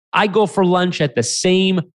I go for lunch at the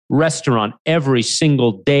same restaurant every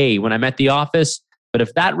single day when I'm at the office. But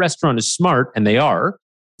if that restaurant is smart, and they are,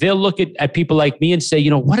 they'll look at people like me and say,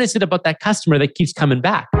 what is it about that customer that keeps coming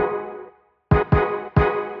back?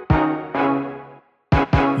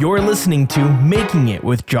 You're listening to Making It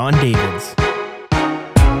with John Davids.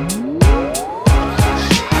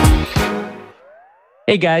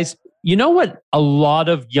 Hey guys, you know what a lot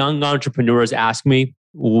of young entrepreneurs ask me?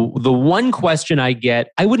 The one question I get,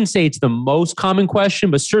 I wouldn't say it's the most common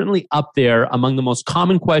question, but certainly up there among the most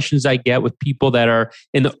common questions I get with people that are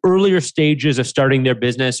in the earlier stages of starting their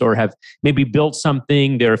business or have maybe built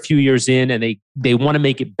something, they're a few years in and they want to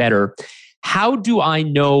make it better. How do I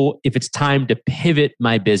know if it's time to pivot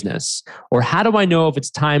my business? Or how do I know if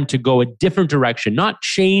it's time to go a different direction? Not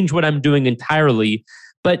change what I'm doing entirely,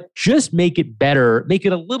 but just make it better, make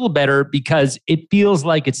it a little better because it feels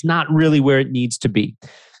like it's not really where it needs to be.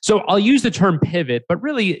 So I'll use the term pivot, but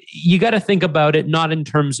really you got to think about it not in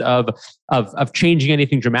terms of changing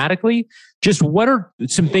anything dramatically. Just what are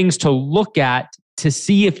some things to look at to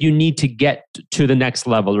see if you need to get to the next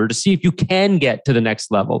level or to see if you can get to the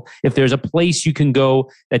next level. If there's a place you can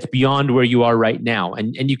go that's beyond where you are right now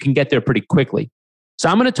and you can get there pretty quickly. So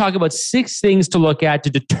I'm going to talk about 6 things to look at to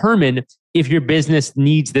determine if your business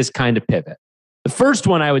needs this kind of pivot. The first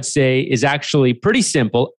one I would say is actually pretty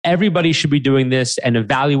simple. Everybody should be doing this and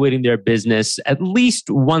evaluating their business at least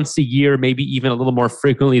once a year, maybe even a little more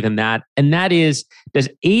frequently than that. And that is, does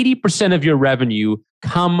 80% of your revenue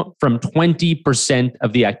come from 20%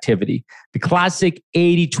 of the activity? The classic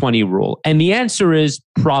 80-20 rule. And the answer is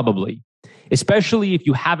probably. Especially if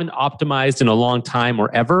you haven't optimized in a long time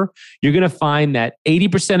or ever, you're going to find that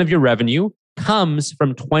 80% of your revenue comes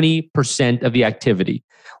from 20% of the activity.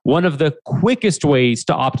 One of the quickest ways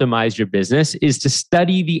to optimize your business is to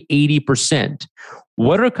study the 80%.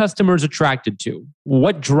 What are customers attracted to?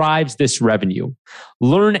 What drives this revenue?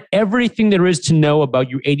 Learn everything there is to know about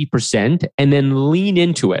your 80% and then lean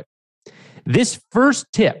into it. This first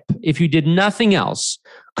tip, if you did nothing else,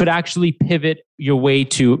 could actually pivot your way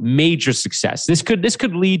to major success. This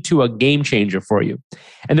could lead to a game changer for you.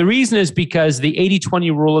 And the reason is because the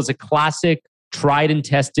 80-20 rule is a classic, tried and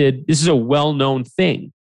tested. This is a well-known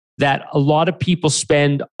thing that a lot of people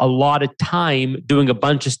spend a lot of time doing a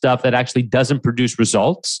bunch of stuff that actually doesn't produce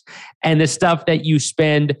results. And the stuff that you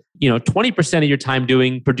spend, 20% of your time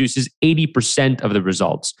doing produces 80% of the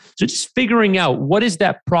results. So just figuring out what is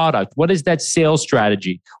that product? What is that sales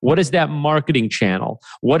strategy? What is that marketing channel?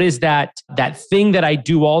 What is that thing that I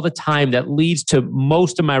do all the time that leads to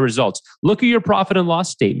most of my results? Look at your profit and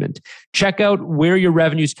loss statement. Check out where your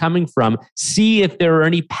revenue is coming from. See if there are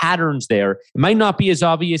any patterns there. It might not be as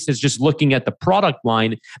obvious as just looking at the product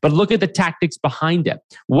line, but look at the tactics behind it.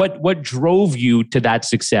 What drove you to that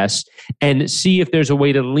success? And see if there's a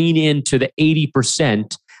way to lean into the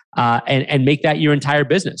 80% and make that your entire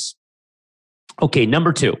business. Okay,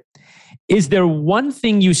 number 2. Is there one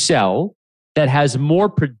thing you sell that has more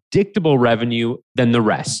predictable revenue than the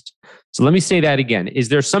rest? So let me say that again. Is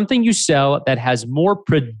there something you sell that has more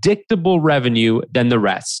predictable revenue than the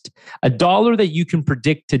rest? $1 that you can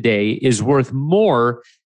predict today is worth more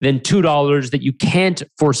than $2 that you can't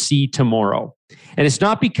foresee tomorrow. And it's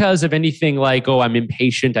not because of anything like, I'm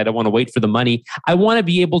impatient, I don't want to wait for the money. I want to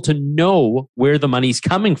be able to know where the money's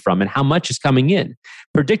coming from and how much is coming in.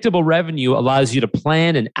 Predictable revenue allows you to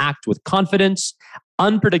plan and act with confidence.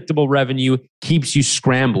 Unpredictable revenue keeps you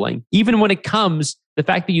scrambling. Even when it comes, the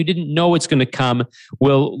fact that you didn't know it's going to come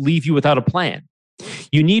will leave you without a plan.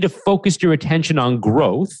 You need to focus your attention on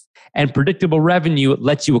growth, and predictable revenue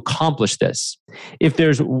lets you accomplish this. If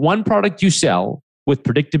there's one product you sell with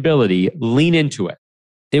predictability, lean into it.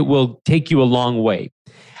 It will take you a long way.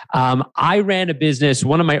 I ran a business.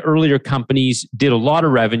 One of my earlier companies did a lot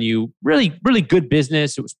of revenue, really, really good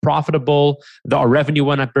business. It was profitable. Our revenue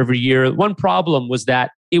went up every year. One problem was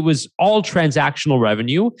that it was all transactional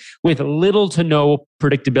revenue with little to no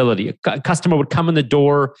predictability. A customer would come in the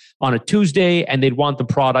door on a Tuesday and they'd want the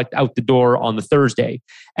product out the door on the Thursday.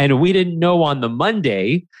 And we didn't know on the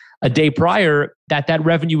Monday, a day prior, that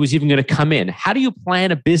revenue was even going to come in. How do you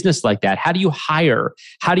plan a business like that? How do you hire?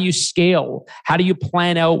 How do you scale? How do you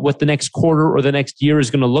plan out what the next quarter or the next year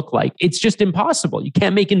is going to look like? It's just impossible. You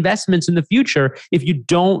can't make investments in the future if you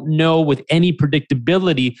don't know with any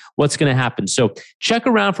predictability what's going to happen. So check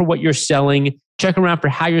around for what you're selling, check around for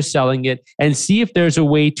how you're selling it, and see if there's a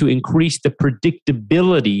way to increase the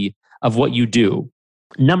predictability of what you do.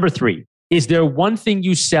 Number 3. Is there one thing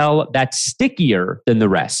you sell that's stickier than the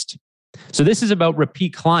rest? So this is about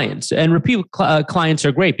repeat clients. And repeat clients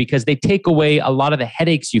are great because they take away a lot of the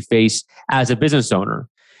headaches you face as a business owner.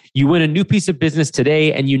 You win a new piece of business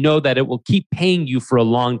today and you know that it will keep paying you for a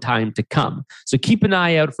long time to come. So keep an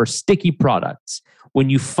eye out for sticky products. When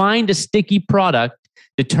you find a sticky product,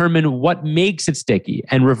 determine what makes it sticky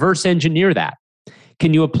and reverse engineer that.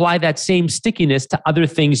 Can you apply that same stickiness to other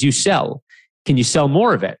things you sell? Can you sell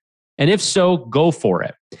more of it? And if so, go for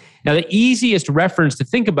it. Now, the easiest reference to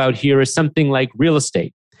think about here is something like real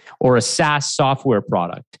estate or a SaaS software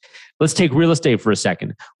product. Let's take real estate for a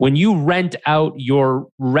second. When you rent out your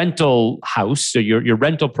rental house, so your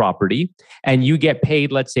rental property, and you get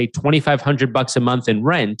paid, let's say $2,500 a month in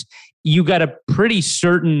rent, you got a pretty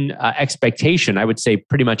certain expectation, I would say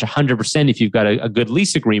pretty much 100% if you've got a good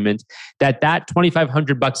lease agreement, that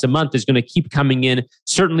 $2,500 a month is going to keep coming in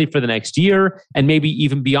certainly for the next year and maybe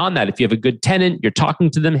even beyond that. If you have a good tenant, you're talking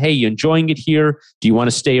to them, hey, you enjoying it here? Do you want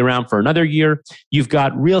to stay around for another year? You've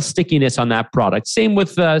got real stickiness on that product. Same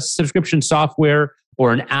with subscription software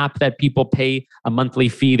or an app that people pay a monthly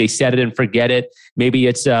fee. They set it and forget it. Maybe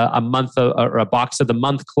it's a month or a box of the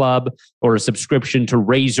month club or a subscription to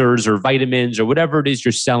razors or vitamins or whatever it is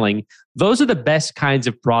you're selling. Those are the best kinds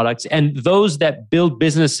of products. And those that build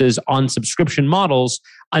businesses on subscription models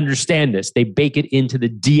understand this. They bake it into the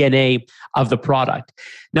DNA of the product.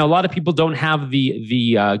 Now, a lot of people don't have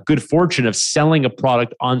the good fortune of selling a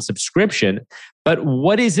product on subscription, but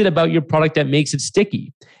what is it about your product that makes it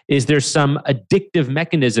sticky? Is there some addictive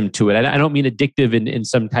mechanism to it? I don't mean addictive in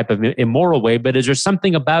some type of immoral way, but is there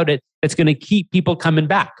something about it that's going to keep people coming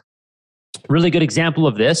back? Really good example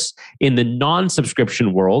of this in the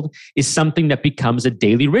non-subscription world is something that becomes a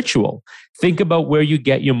daily ritual. Think about where you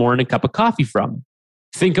get your morning cup of coffee from.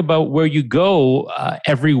 Think about where you go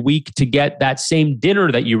every week to get that same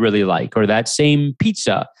dinner that you really like or that same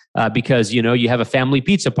pizza because you have a family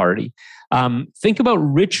pizza party. Think about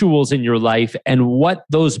rituals in your life and what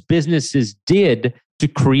those businesses did to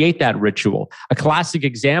create that ritual. A classic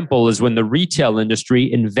example is when the retail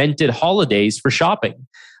industry invented holidays for shopping.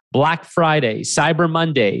 Black Friday, Cyber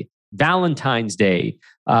Monday, Valentine's Day,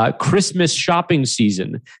 Christmas shopping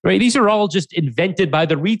season, right? These are all just invented by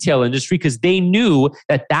the retail industry because they knew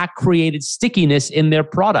that created stickiness in their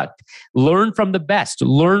product. Learn from the best,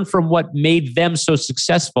 learn from what made them so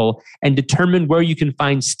successful and determine where you can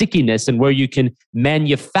find stickiness and where you can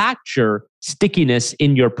manufacture stickiness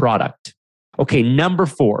in your product. Okay, number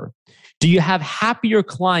 4, do you have happier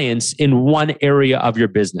clients in one area of your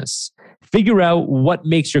business? Figure out what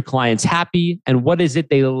makes your clients happy and what is it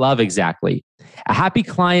they love exactly. A happy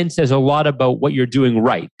client says a lot about what you're doing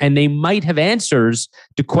right, and they might have answers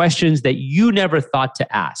to questions that you never thought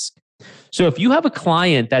to ask. So if you have a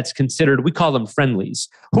client that's considered, we call them friendlies.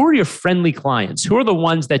 Who are your friendly clients? Who are the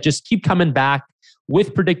ones that just keep coming back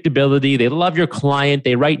with predictability? They love your client.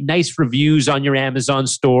 They write nice reviews on your Amazon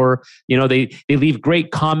store. They leave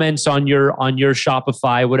great comments on your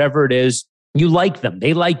Shopify, whatever it is. You like them.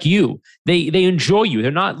 They like you. They enjoy you.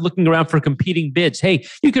 They're not looking around for competing bids. Hey,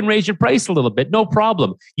 you can raise your price a little bit. No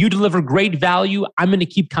problem. You deliver great value. I'm going to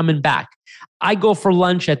keep coming back. I go for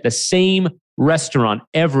lunch at the same restaurant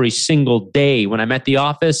every single day. When I'm at the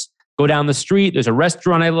office, go down the street. There's a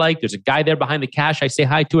restaurant I like. There's a guy there behind the cash I say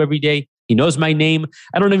hi to every day. He knows my name.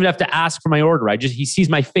 I don't even have to ask for my order. He sees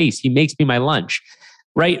my face. He makes me my lunch.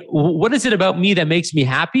 Right? What is it about me that makes me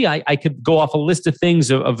happy? I could go off a list of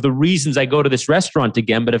things of the reasons I go to this restaurant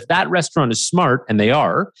again. But if that restaurant is smart, and they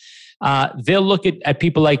are, they'll look at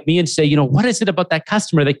people like me and say, what is it about that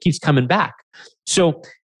customer that keeps coming back?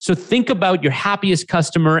 So think about your happiest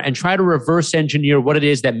customer and try to reverse engineer what it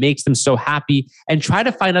is that makes them so happy and try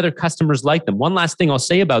to find other customers like them. One last thing I'll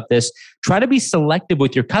say about this, try to be selective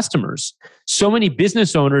with your customers. So many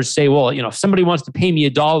business owners say, well, if somebody wants to pay me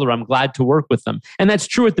 $1, I'm glad to work with them. And that's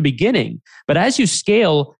true at the beginning. But as you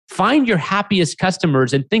scale, find your happiest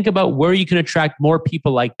customers and think about where you can attract more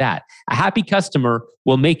people like that. A happy customer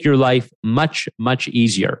will make your life much, much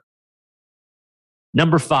easier.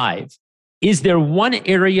 Number 5. Is there one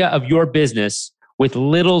area of your business with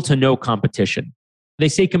little to no competition? They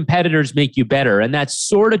say competitors make you better, and that's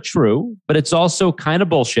sort of true, but it's also kind of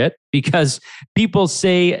bullshit because people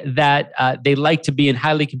say that they like to be in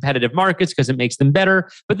highly competitive markets because it makes them better.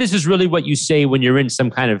 But this is really what you say when you're in some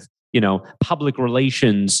kind of public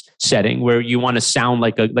relations setting where you want to sound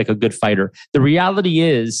like a good fighter. The reality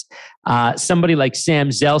is, somebody like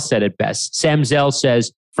Sam Zell said it best. Sam Zell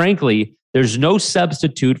says, frankly, there's no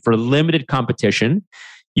substitute for limited competition.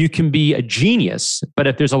 You can be a genius, but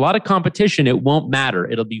if there's a lot of competition, it won't matter.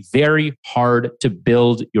 It'll be very hard to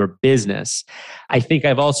build your business. I think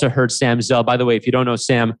I've also heard Sam Zell, by the way, if you don't know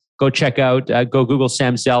Sam, go check out, go Google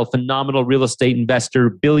Sam Zell, phenomenal real estate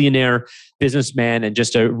investor, billionaire, businessman, and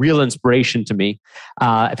just a real inspiration to me.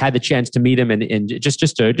 I've had the chance to meet him and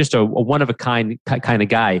just a one of a kind of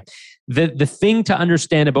guy. The thing to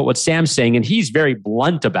understand about what Sam's saying, and he's very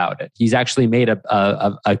blunt about it. He's actually made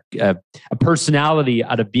a personality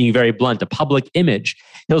out of being very blunt, a public image.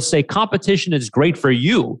 He'll say competition is great for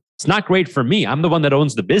you. It's not great for me. I'm the one that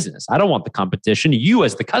owns the business. I don't want the competition. You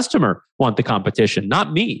as the customer want the competition,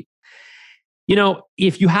 not me. You know,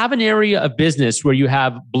 if you have an area of business where you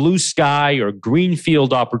have blue sky or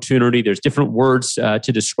greenfield opportunity, there's different words to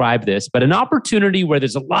describe this, but an opportunity where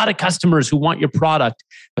there's a lot of customers who want your product,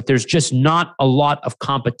 but there's just not a lot of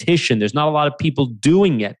competition. There's not a lot of people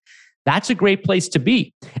doing it. That's a great place to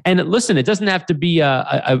be. And listen, it doesn't have to be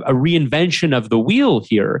a reinvention of the wheel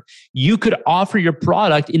here. You could offer your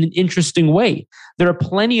product in an interesting way. There are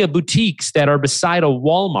plenty of boutiques that are beside a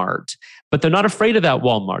Walmart, but they're not afraid of that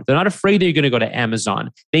Walmart. They're not afraid that you're going to go to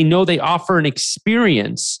Amazon. They know they offer an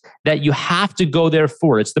experience that you have to go there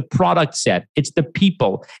for. It's the product set. It's the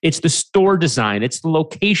people. It's the store design. It's the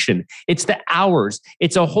location. It's the hours.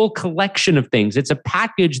 It's a whole collection of things. It's a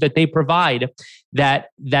package that they provide that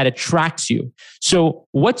attracts you. So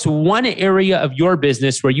what's one area of your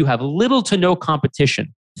business where you have little to no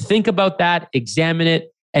competition? Think about that, examine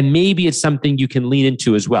it, and maybe it's something you can lean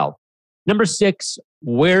into as well. Number 6,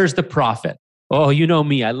 where's the profit? Oh, you know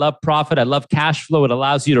me. I love profit. I love cash flow. It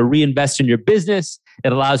allows you to reinvest in your business.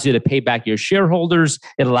 It allows you to pay back your shareholders.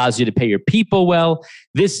 It allows you to pay your people well.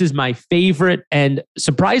 This is my favorite. And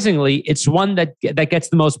surprisingly, it's one that gets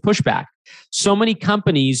the most pushback. So many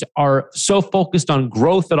companies are so focused on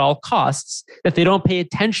growth at all costs that they don't pay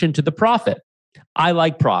attention to the profit. I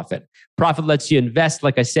like profit. Profit lets you invest,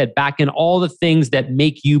 like I said, back in all the things that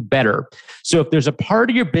make you better. So if there's a part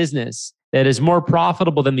of your business that is more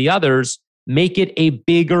profitable than the others, make it a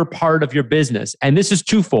bigger part of your business. And this is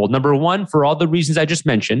twofold. Number one, for all the reasons I just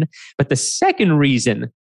mentioned. But the second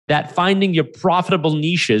reason that finding your profitable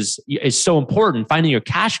niches is so important, finding your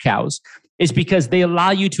cash cows, is because they allow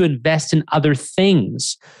you to invest in other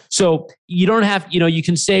things. So you don't have, you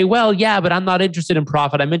can say, well, yeah, but I'm not interested in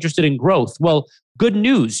profit. I'm interested in growth. Well, good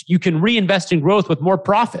news. You can reinvest in growth with more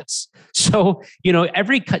profits. So,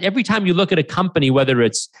 every time you look at a company, whether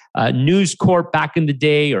it's News Corp back in the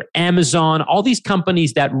day or Amazon, all these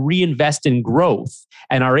companies that reinvest in growth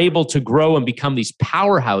and are able to grow and become these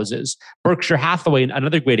powerhouses, Berkshire Hathaway,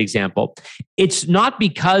 another great example, it's not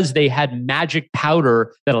because they had magic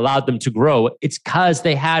powder that allowed them to grow. It's because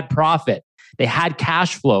they had profit. They had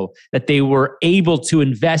cash flow that they were able to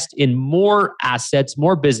invest in more assets,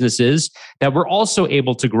 more businesses that were also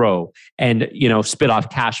able to grow and, spit off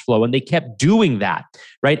cash flow. And they kept doing that,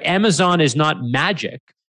 right? Amazon is not magic.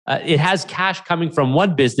 It has cash coming from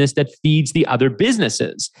one business that feeds the other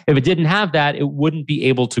businesses. If it didn't have that, it wouldn't be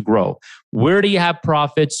able to grow. Where do you have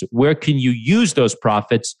profits? Where can you use those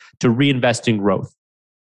profits to reinvest in growth?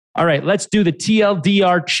 All right, let's do the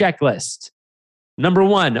TLDR checklist. Number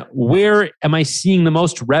 1, where am I seeing the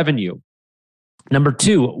most revenue? Number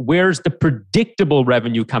 2, where's the predictable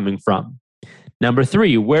revenue coming from? Number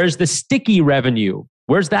 3, where's the sticky revenue?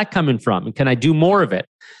 Where's that coming from? And can I do more of it?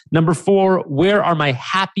 Number 4, where are my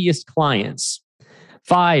happiest clients?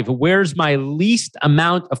 5, where's my least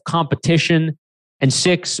amount of competition? And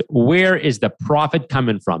 6, where is the profit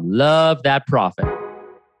coming from? Love that profit.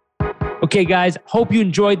 Okay, guys, hope you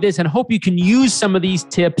enjoyed this and hope you can use some of these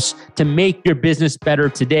tips to make your business better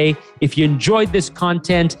today. If you enjoyed this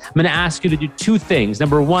content, I'm going to ask you to do 2 things.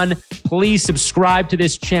 Number 1, please subscribe to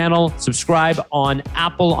this channel. Subscribe on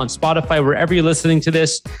Apple, on Spotify, wherever you're listening to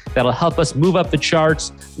this. That'll help us move up the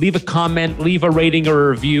charts. Leave a comment, leave a rating or a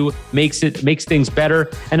review. Makes things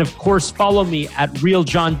better. And of course, follow me at Real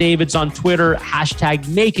John Davids on Twitter,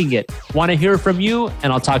 #MakingIt. Want to hear from you,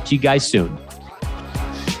 and I'll talk to you guys soon.